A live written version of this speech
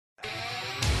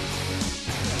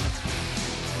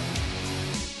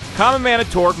Common Man and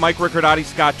Torg, Mike Riccardotti,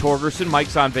 Scott Torgerson.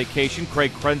 Mike's on vacation.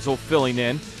 Craig Krenzel filling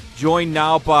in. Joined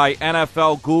now by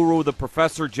NFL guru, the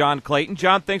Professor John Clayton.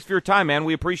 John, thanks for your time, man.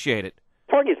 We appreciate it.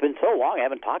 Torg, it's been so long. I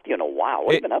haven't talked to you in a while.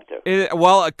 What have you been up to?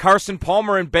 Well, Carson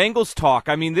Palmer and Bengals talk.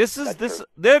 I mean, this is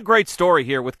a great story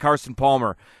here with Carson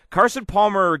Palmer. Carson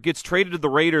Palmer gets traded to the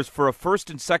Raiders for a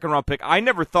first and second round pick. I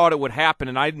never thought it would happen,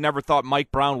 and I never thought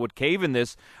Mike Brown would cave in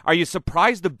this. Are you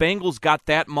surprised the Bengals got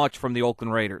that much from the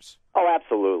Oakland Raiders? Oh,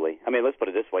 absolutely. I mean, let's put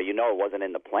it this way. You know it wasn't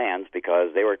in the plans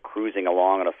because they were cruising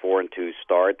along on a 4-2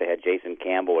 start. They had Jason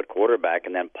Campbell at quarterback,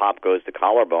 and then pop goes the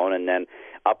collarbone, and then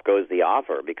up goes the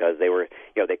offer because they were,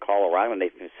 they call around and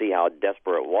they see how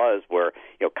desperate it was where,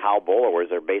 Kyle Bowler was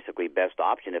their basically best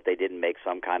option if they didn't make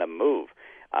some kind of move.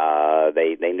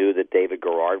 They knew that David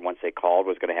Garrard, once they called,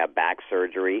 was going to have back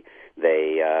surgery.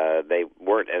 They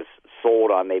weren't as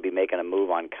sold on maybe making a move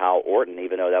on Kyle Orton,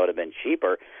 even though that would have been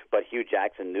cheaper. But Hugh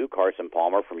Jackson knew Carson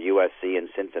Palmer from USC and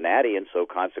Cincinnati, and so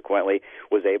consequently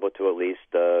was able to at least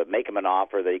make him an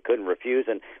offer that he couldn't refuse.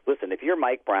 And listen, if you're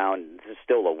Mike Brown, this is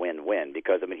still a win-win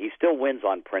because, he still wins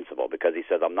on principle because he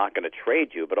says, I'm not going to trade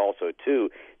you, but also, too,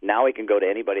 now he can go to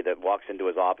anybody that walks into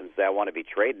his office and say, I want to be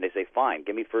traded, and they say, fine,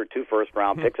 give me 2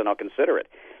 first-round picks and I'll consider it.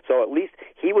 So at least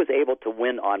he was able to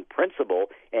win on principle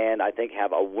and I think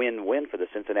have a win-win for the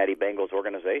Cincinnati Bengals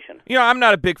organization. I'm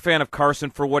not a big fan of Carson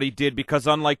for what he did because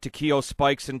unlike Takeo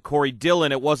Spikes and Corey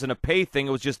Dillon, it wasn't a pay thing.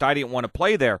 It was just I didn't want to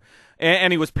play there.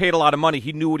 And he was paid a lot of money.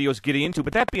 He knew what he was getting into.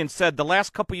 But that being said, the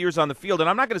last couple years on the field, and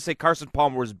I'm not going to say Carson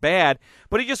Palmer was bad,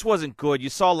 but he just wasn't good. You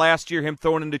saw last year him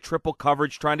throwing into triple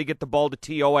coverage, trying to get the ball to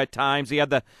T.O. at times. He had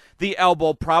the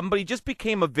elbow problem, but he just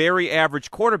became a very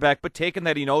average quarterback. But taking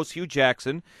that he knows Hugh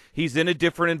Jackson, he's in a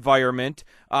different environment.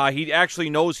 He actually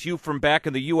knows Hugh from back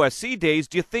in the USC days.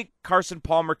 Do you think Carson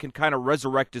Palmer can kind of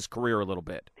resurrect his career a little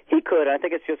bit? He could. I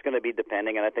think it's just going to be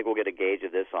depending, and I think we'll get a gauge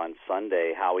of this on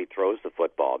Sunday, how he throws the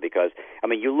football. Because,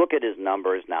 you look at his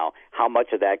numbers now, how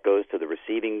much of that goes to the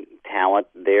receiving talent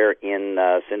there in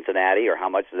Cincinnati, or how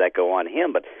much does that go on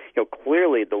him? But,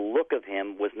 clearly the look of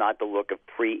him was not the look of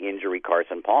pre-injury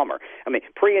Carson Palmer.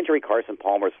 Pre-injury Carson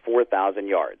Palmer is 4,000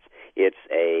 yards. It's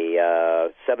a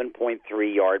 7.3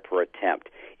 yard per attempt.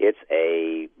 It's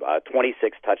a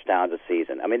 26 touchdowns a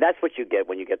season. That's what you get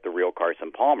when you get the real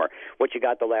Carson Palmer. What you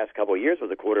got the last couple of years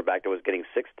was a quarterback that was getting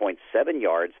 6.7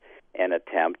 yards an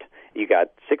attempt. You got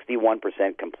 61%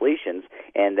 completions,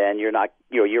 and then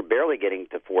you're barely getting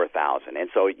to 4,000. And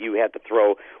so you have to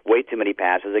throw way too many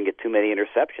passes and get too many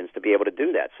interceptions to be able to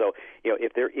do that. So,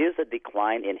 if there is a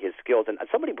decline in his skills, and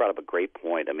somebody brought up a great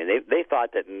point. They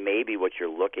thought that maybe what you're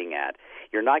looking at,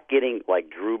 you're not getting like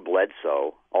Drew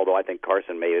Bledsoe, although I think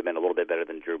Carson may have been a little bit better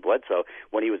than Drew Bledsoe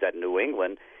when he was at New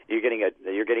England. You're getting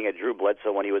a Drew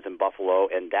Bledsoe when he was in Buffalo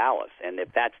and Dallas. And if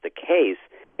that's the case,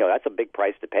 that's a big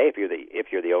price to pay if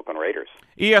you're the Oakland Raiders.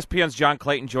 ESPN's John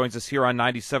Clayton joins us here on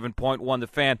 97.1 The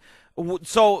Fan.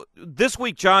 So this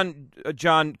week, John,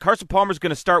 Carson Palmer's going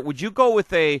to start. Would you go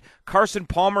with a Carson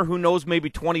Palmer who knows maybe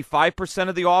 25%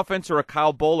 of the offense, or a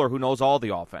Kyle Bowler who knows all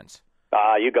the offense?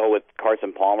 You go with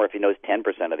Carson Palmer if he knows 10%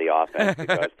 of the offense,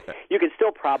 because you can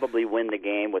still probably win the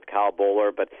game with Kyle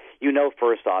Bowler, but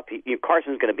first off,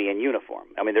 Carson's going to be in uniform.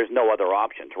 There's no other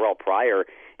option. Terrell Pryor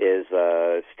is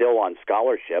still on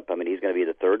scholarship. He's going to be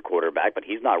the third quarterback, but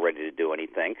he's not ready to do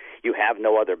anything. You have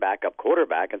no other backup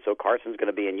quarterback, and so Carson's going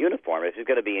to be in uniform. If he's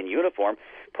going to be in uniform,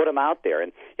 put him out there.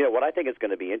 And what I think is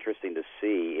going to be interesting to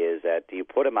see is that do you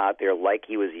put him out there like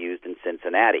he was used in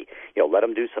Cincinnati? Let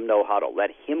him do some no-huddle. Let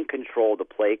him control the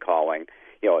play calling.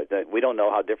 We don't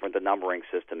know how different the numbering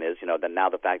system is. Than now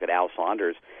the fact that Al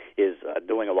Saunders is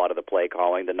doing a lot of the play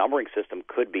calling. The numbering system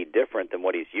could be different than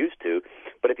what he's used to.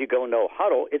 But if you go no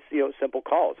huddle, it's simple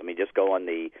calls. Just go on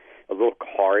a little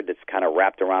card that's kind of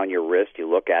wrapped around your wrist. You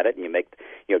look at it and you make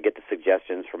get the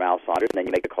suggestions from Al Saunders, and then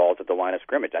you make the calls at the line of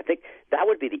scrimmage. I think that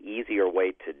would be the easier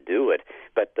way to do it.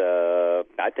 But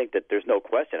I think that there's no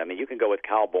question. You can go with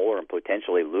Kyle Bowler and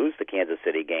potentially lose the Kansas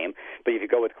City game. But if you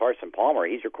go with Carson Palmer,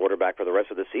 he's your quarterback for the rest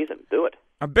of the season. Do it.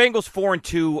 Bengals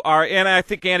 4-2 and I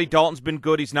think Andy Dalton's been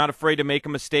good. He's not afraid to make a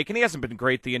mistake, and he hasn't been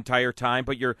great the entire time.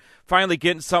 But you're finally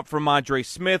getting something from Andre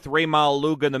Smith. Ray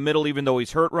Malaluga in the middle, even though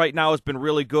he's hurt right now, has been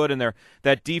really good. And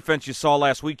that defense you saw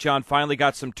last week, John, finally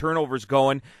got some turnovers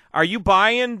going. Are you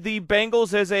buying the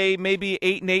Bengals as a maybe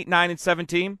 8-8, 9-7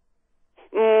 team?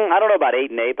 I don't know about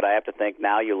 8-8, but I have to think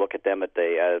now you look at them at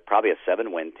probably a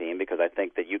 7-win team, because I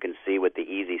think that you can see with the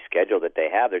easy schedule that they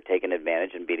have, they're taking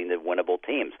advantage and beating the winnable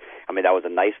teams. That was a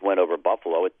nice win over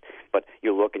Buffalo, but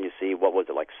you look and you see, what was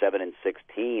it, like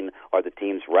 7-16 are the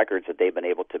teams' records that they've been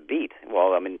able to beat.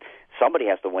 Well, somebody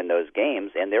has to win those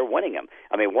games, and they're winning them.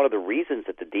 I mean, one of the reasons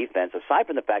that the defense, aside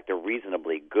from the fact they're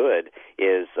reasonably good,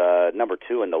 is number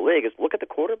 2 in the league, is look at the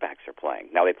quarterbacks they're playing.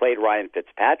 Now, they played Ryan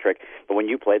Fitzpatrick, but when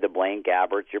you play the Blaine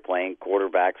Gabberts, you're playing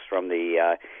quarterbacks from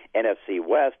the NFC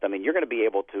West. I mean, you're going to be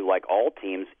able to, like all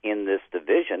teams in this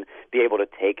division, be able to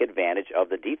take advantage of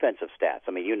the defensive stats.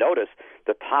 I mean, you notice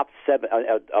the top 7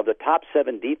 of the top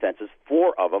 7 defenses,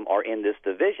 4 of them are in this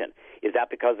division. Is that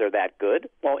because they're that good?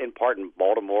 Well, in part in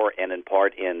Baltimore and in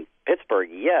part in Pittsburgh,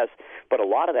 yes, but a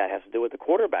lot of that has to do with the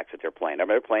quarterbacks that they're playing. I mean,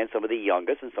 they're playing some of the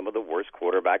youngest and some of the worst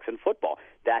quarterbacks in football.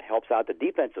 That helps out the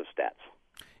defensive stats.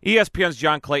 ESPN's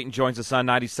John Clayton joins us on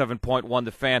 97.1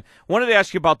 The Fan. Wanted to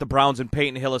ask you about the Browns and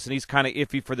Peyton Hillis, and he's kind of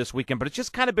iffy for this weekend, but it's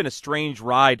just kind of been a strange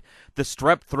ride. The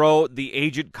strep throat, the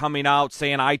agent coming out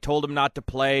saying, I told him not to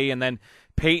play, and then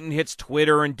Peyton hits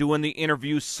Twitter and doing the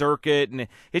interview circuit, and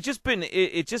it's just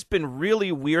been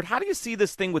really weird. How do you see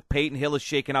this thing with Peyton Hillis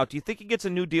shaking out? Do you think he gets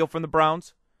a new deal from the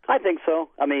Browns? I think so.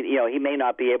 I mean, he may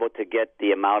not be able to get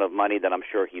the amount of money that I'm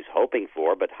sure he's hoping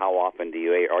for, but how often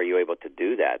are you able to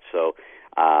do that? So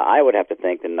I would have to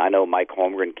think, and I know Mike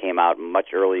Holmgren came out much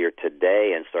earlier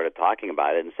today and started talking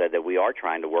about it and said that we are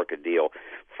trying to work a deal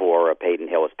for Peyton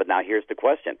Hillis. But now here's the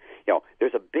question.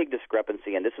 There's a big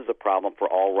discrepancy, and this is a problem for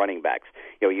all running backs.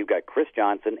 You've got Chris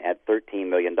Johnson at $13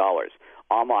 million,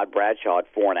 Ahmad Bradshaw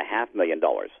at $4.5 million.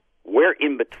 Where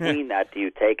in between that do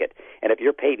you take it? And if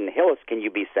you're Peyton Hillis, can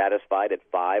you be satisfied at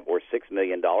 $5 or $6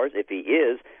 million? If he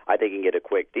is, I think he can get a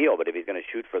quick deal. But if he's going to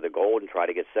shoot for the gold and try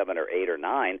to get 7 or 8 or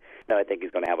 9, then I think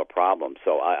he's going to have a problem.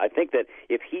 So I think that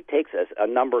if he takes a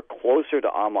number closer to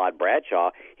Ahmad Bradshaw,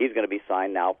 he's going to be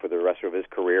signed now for the rest of his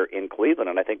career in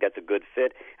Cleveland. And I think that's a good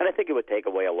fit. And I think it would take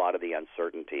away a lot of the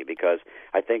uncertainty, because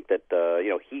I think that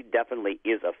he definitely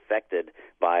is affected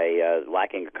by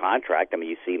lacking a contract. I mean,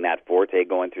 you see Matt Forte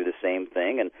going through the same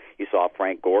thing, and you saw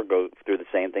Frank Gore go through the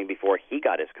same thing before he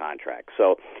got his contract.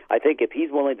 So I think if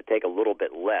he's willing to take a little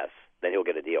bit less, then he'll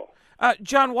get a deal.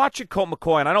 John, watching Colt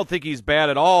McCoy, and I don't think he's bad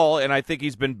at all, and I think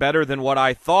he's been better than what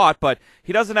I thought, but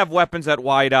he doesn't have weapons at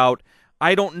wideout.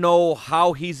 I don't know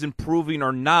how he's improving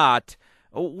or not.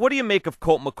 What do you make of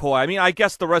Colt McCoy? I mean, I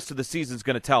guess the rest of the season's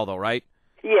going to tell, though, right?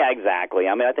 Yeah, exactly.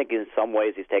 I mean, I think in some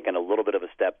ways he's taken a little bit of a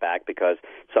step back because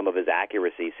some of his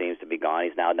accuracy seems to be gone.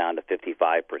 He's now down to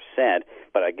 55%.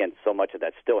 But again, so much of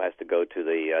that still has to go to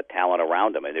the talent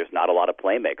around him. And there's not a lot of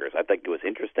playmakers. I think it was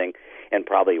interesting and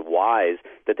probably wise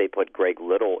that they put Greg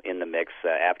Little in the mix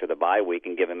after the bye week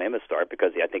and give him a start,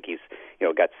 because I think he's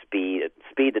got speed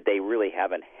that they really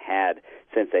haven't had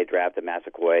since they drafted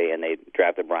Massaquoi and they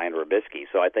drafted Brian Robisky.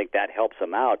 So I think that helps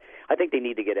him out. I think they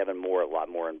need to get Evan Moore a lot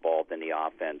more involved in the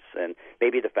offense, and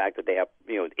maybe the fact that they have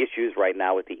issues right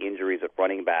now with the injuries at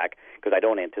running back, because I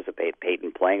don't anticipate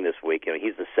Peyton playing this week.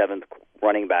 He's the 7th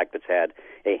running back that's had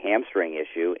a hamstring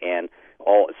issue, and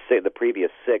the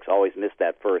previous 6 always missed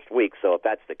that first week. So if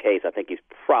that's the case, I think he's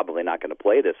probably not going to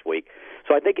play this week.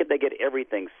 So I think if they get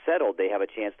everything settled, they have a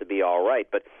chance to be all right.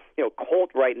 But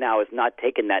Colt right now is not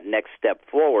taking that next step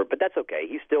forward, but that's okay.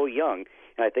 He's still young,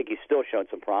 and I think he's still shown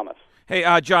some promise. Hey,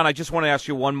 John, I just want to ask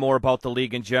you one more about the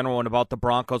league in general and about the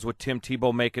Broncos with Tim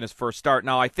Tebow making his first start.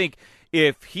 Now, I think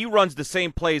if he runs the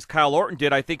same plays Kyle Orton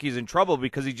did, I think he's in trouble,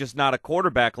 because he's just not a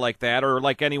quarterback like that or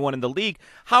like anyone in the league.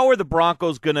 How are the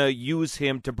Broncos going to use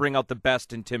him to bring out the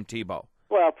best in Tim Tebow?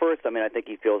 Well, first, I think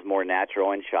he feels more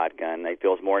natural in shotgun. He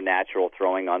feels more natural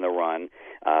throwing on the run.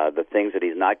 The things that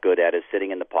he's not good at is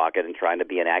sitting in the pocket and trying to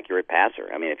be an accurate passer.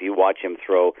 If you watch him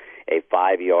throw a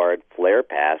 5-yard flare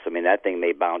pass, that thing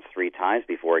may bounce 3 times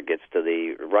before it gets to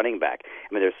the running back.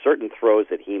 There's certain throws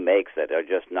that he makes that are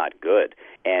just not good,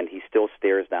 and he still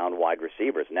stares down wide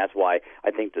receivers. And that's why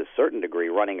I think to a certain degree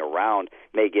running around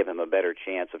may give him a better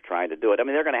chance of trying to do it.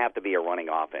 They're going to have to be a running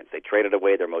offense. They traded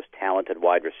away their most talented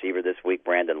wide receiver this week,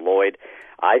 Brandon Lloyd.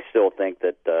 I still think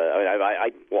that,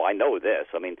 I know this.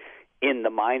 In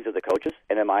the minds of the coaches,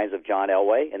 in the minds of John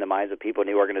Elway, in the minds of people in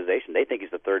the organization, they think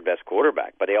he's the 3rd best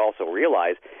quarterback. But they also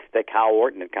realize that Kyle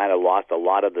Orton had kind of lost a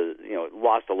lot of the,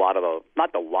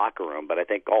 not the locker room, but I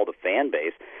think all the fan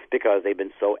base, because they've been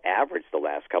so average the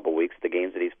last couple of weeks, the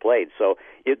games that he's played. So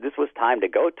this was time to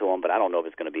go to him, but I don't know if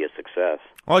it's going to be a success.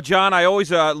 Well, John, I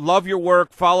always love your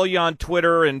work. Follow you on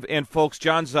Twitter, and folks,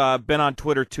 John's been on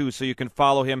Twitter too, so you can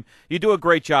follow him. You do a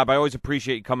great job. I always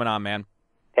appreciate you coming on, man.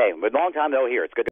 Hey, a long time no here. It's good to